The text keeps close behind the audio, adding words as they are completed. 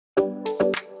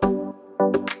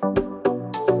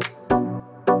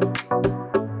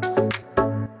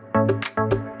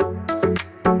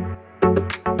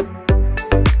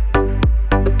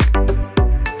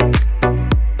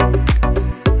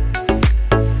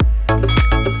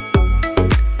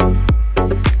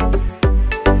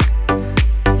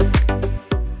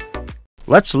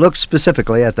let's look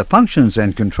specifically at the functions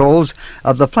and controls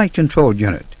of the Flight Control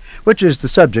Unit, which is the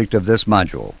subject of this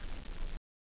module.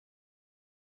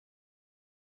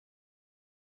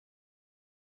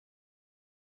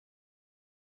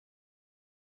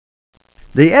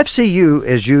 The FCU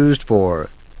is used for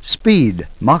speed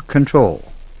Mach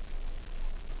control,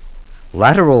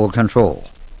 lateral control,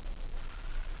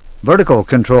 vertical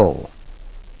control,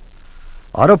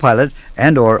 autopilot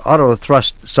and/or auto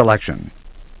thrust selection.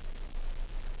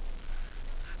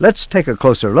 Let's take a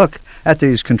closer look at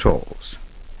these controls.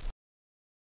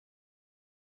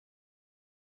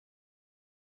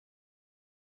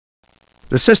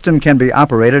 The system can be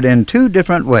operated in two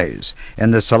different ways,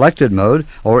 in the selected mode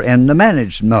or in the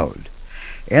managed mode.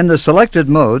 In the selected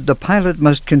mode, the pilot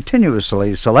must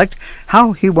continuously select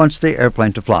how he wants the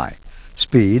airplane to fly: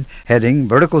 speed, heading,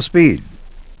 vertical speed.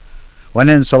 When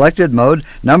in selected mode,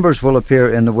 numbers will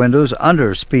appear in the windows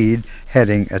under speed,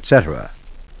 heading, etc.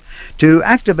 To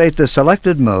activate the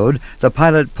selected mode, the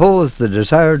pilot pulls the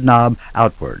desired knob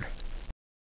outward.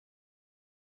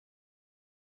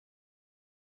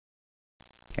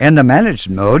 In the managed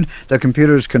mode, the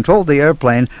computers control the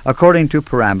airplane according to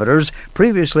parameters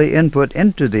previously input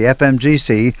into the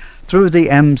FMGC through the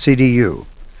MCDU.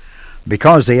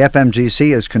 Because the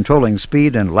FMGC is controlling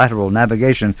speed and lateral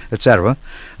navigation, etc.,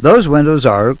 those windows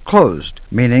are closed,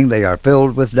 meaning they are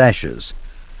filled with dashes.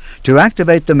 To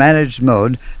activate the managed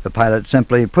mode, the pilot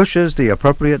simply pushes the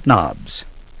appropriate knobs.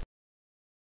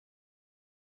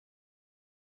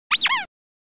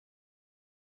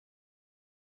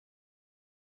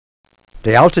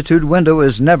 The altitude window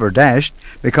is never dashed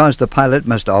because the pilot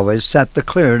must always set the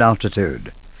cleared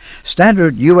altitude.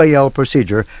 Standard UAL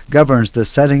procedure governs the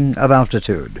setting of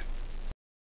altitude.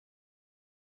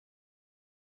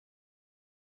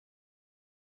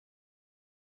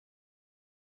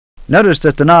 Notice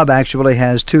that the knob actually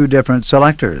has two different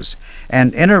selectors.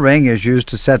 An inner ring is used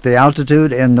to set the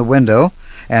altitude in the window.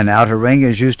 An outer ring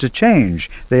is used to change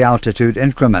the altitude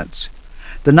increments.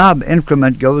 The knob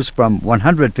increment goes from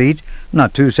 100 feet,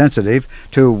 not too sensitive,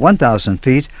 to 1,000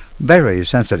 feet, very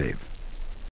sensitive.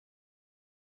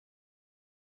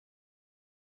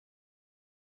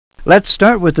 Let's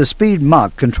start with the speed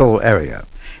Mach control area.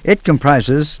 It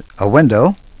comprises a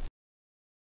window,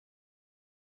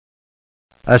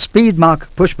 a speed Mach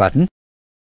push button,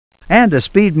 and a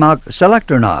speed Mach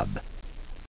selector knob.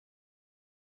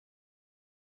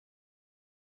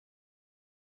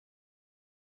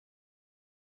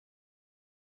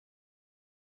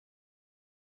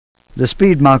 The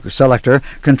speed Mach selector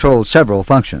controls several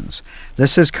functions.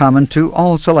 This is common to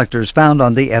all selectors found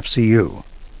on the FCU.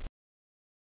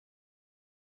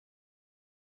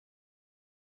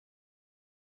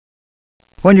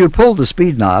 When you pull the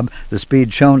speed knob, the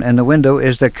speed shown in the window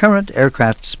is the current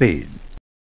aircraft speed.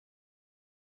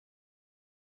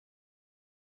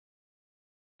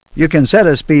 You can set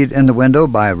a speed in the window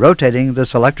by rotating the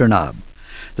selector knob.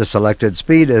 The selected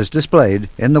speed is displayed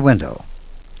in the window.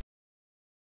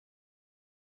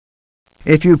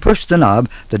 If you push the knob,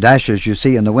 the dashes you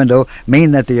see in the window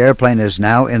mean that the airplane is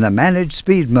now in the managed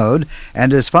speed mode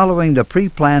and is following the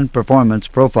pre-planned performance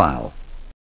profile.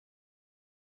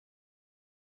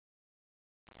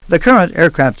 The current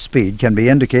aircraft speed can be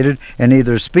indicated in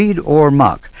either speed or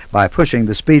Mach by pushing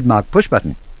the speed Mach push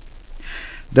button.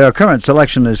 The current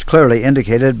selection is clearly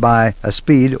indicated by a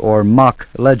speed or Mach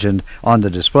legend on the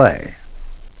display.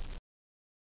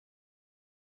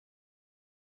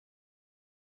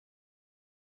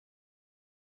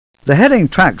 The heading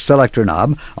track selector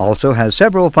knob also has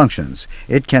several functions.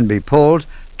 It can be pulled,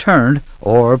 turned,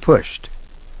 or pushed.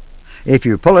 If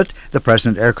you pull it, the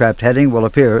present aircraft heading will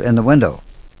appear in the window.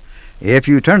 If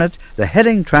you turn it, the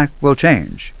heading track will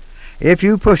change. If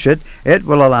you push it, it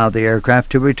will allow the aircraft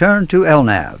to return to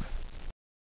LNAV.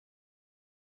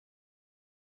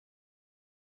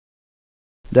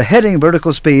 The heading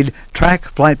vertical speed track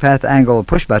flight path angle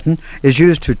push button is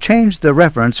used to change the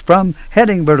reference from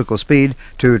heading vertical speed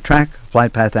to track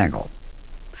flight path angle.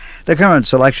 The current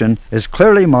selection is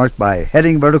clearly marked by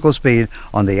heading vertical speed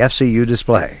on the FCU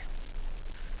display.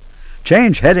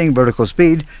 Change heading vertical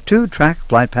speed to track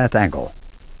flight path angle.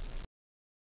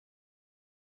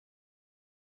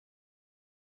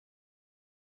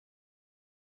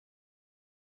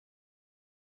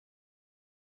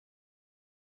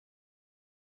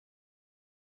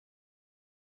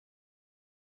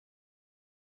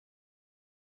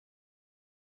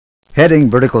 Heading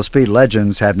vertical speed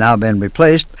legends have now been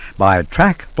replaced by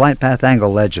track flight path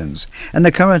angle legends, and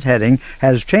the current heading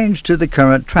has changed to the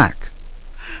current track.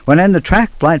 When in the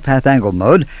track flight path angle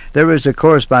mode, there is a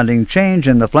corresponding change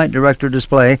in the flight director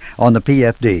display on the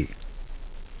PFD.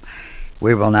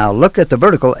 We will now look at the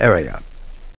vertical area.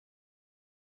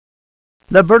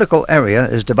 The vertical area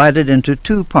is divided into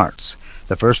two parts.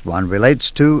 The first one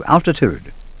relates to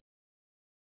altitude.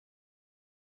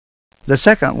 The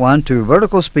second one to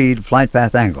vertical speed flight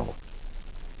path angle.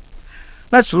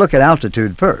 Let's look at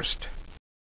altitude first.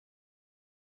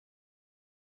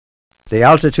 The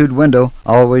altitude window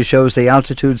always shows the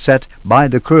altitude set by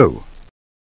the crew.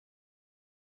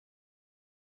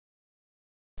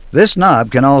 This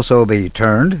knob can also be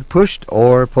turned, pushed,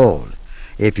 or pulled.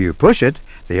 If you push it,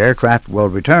 the aircraft will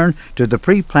return to the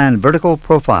pre-planned vertical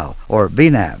profile, or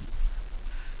VNAV.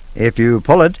 If you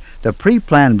pull it, the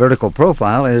pre-planned vertical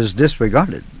profile is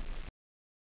disregarded.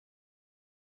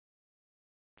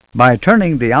 By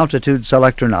turning the altitude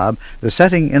selector knob, the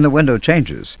setting in the window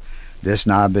changes. This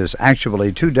knob is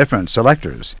actually two different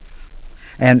selectors.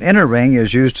 An inner ring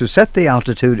is used to set the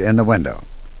altitude in the window.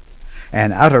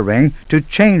 An outer ring to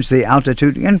change the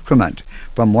altitude increment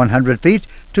from 100 feet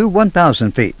to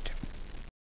 1,000 feet.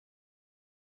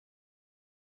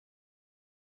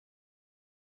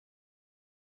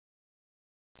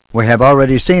 We have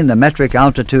already seen the metric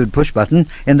altitude push button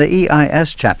in the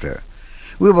EIS chapter.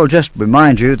 We will just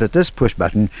remind you that this push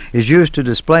button is used to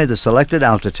display the selected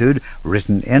altitude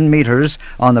written in meters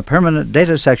on the permanent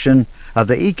data section of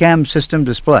the ECAM system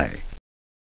display.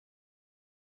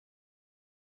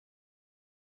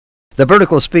 The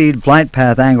vertical speed flight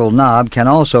path angle knob can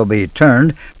also be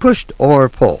turned, pushed, or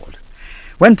pulled.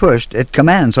 When pushed, it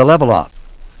commands a level off.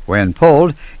 When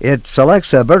pulled, it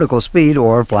selects a vertical speed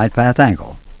or flight path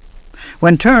angle.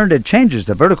 When turned, it changes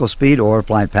the vertical speed or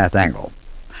flight path angle.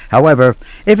 However,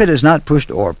 if it is not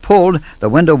pushed or pulled, the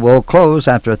window will close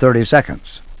after 30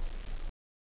 seconds.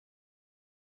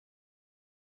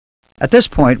 At this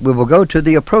point, we will go to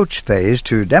the approach phase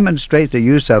to demonstrate the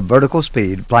use of vertical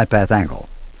speed flight path angle.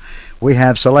 We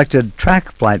have selected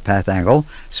track flight path angle,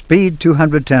 speed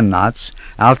 210 knots,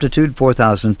 altitude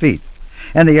 4,000 feet,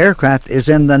 and the aircraft is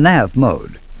in the nav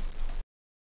mode.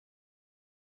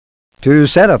 To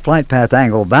set a flight path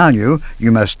angle value,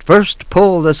 you must first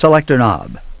pull the selector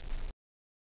knob.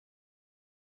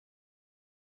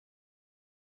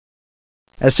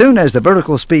 As soon as the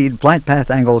vertical speed flight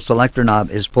path angle selector knob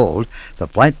is pulled, the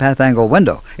flight path angle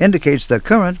window indicates the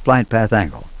current flight path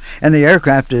angle, and the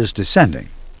aircraft is descending.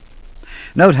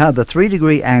 Note how the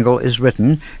 3-degree angle is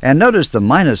written, and notice the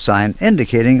minus sign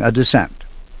indicating a descent.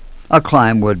 A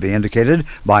climb would be indicated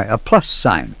by a plus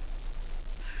sign.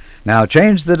 Now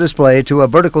change the display to a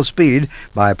vertical speed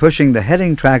by pushing the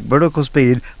heading track vertical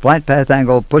speed flight path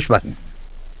angle push button.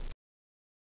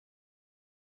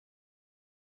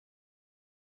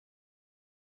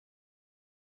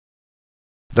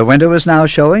 The window is now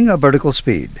showing a vertical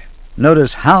speed.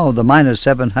 Notice how the minus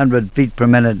 700 feet per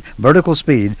minute vertical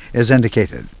speed is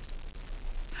indicated.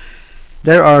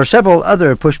 There are several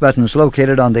other push buttons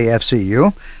located on the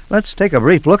FCU. Let's take a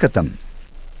brief look at them.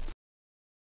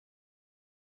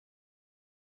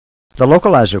 The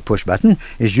localizer push button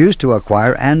is used to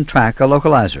acquire and track a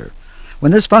localizer.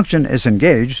 When this function is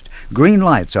engaged, green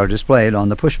lights are displayed on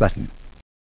the push button.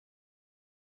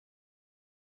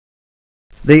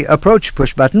 The approach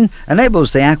push button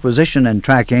enables the acquisition and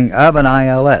tracking of an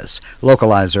ILS,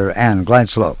 localizer, and glide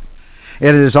slope.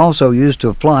 It is also used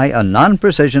to fly a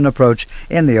non-precision approach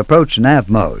in the approach nav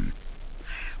mode.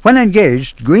 When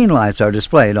engaged, green lights are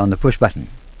displayed on the push button.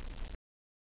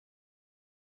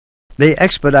 The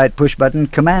expedite push button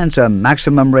commands a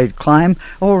maximum rate climb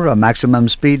or a maximum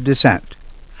speed descent.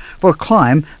 For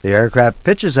climb, the aircraft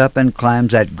pitches up and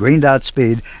climbs at green dot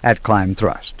speed at climb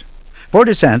thrust. For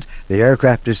descent, the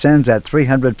aircraft descends at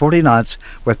 340 knots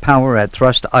with power at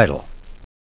thrust idle.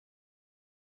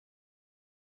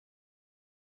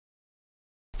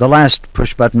 The last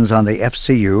push buttons on the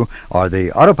FCU are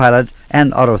the autopilot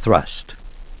and auto thrust.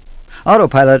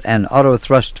 Autopilot and auto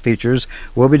thrust features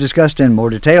will be discussed in more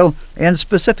detail in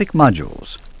specific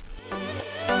modules.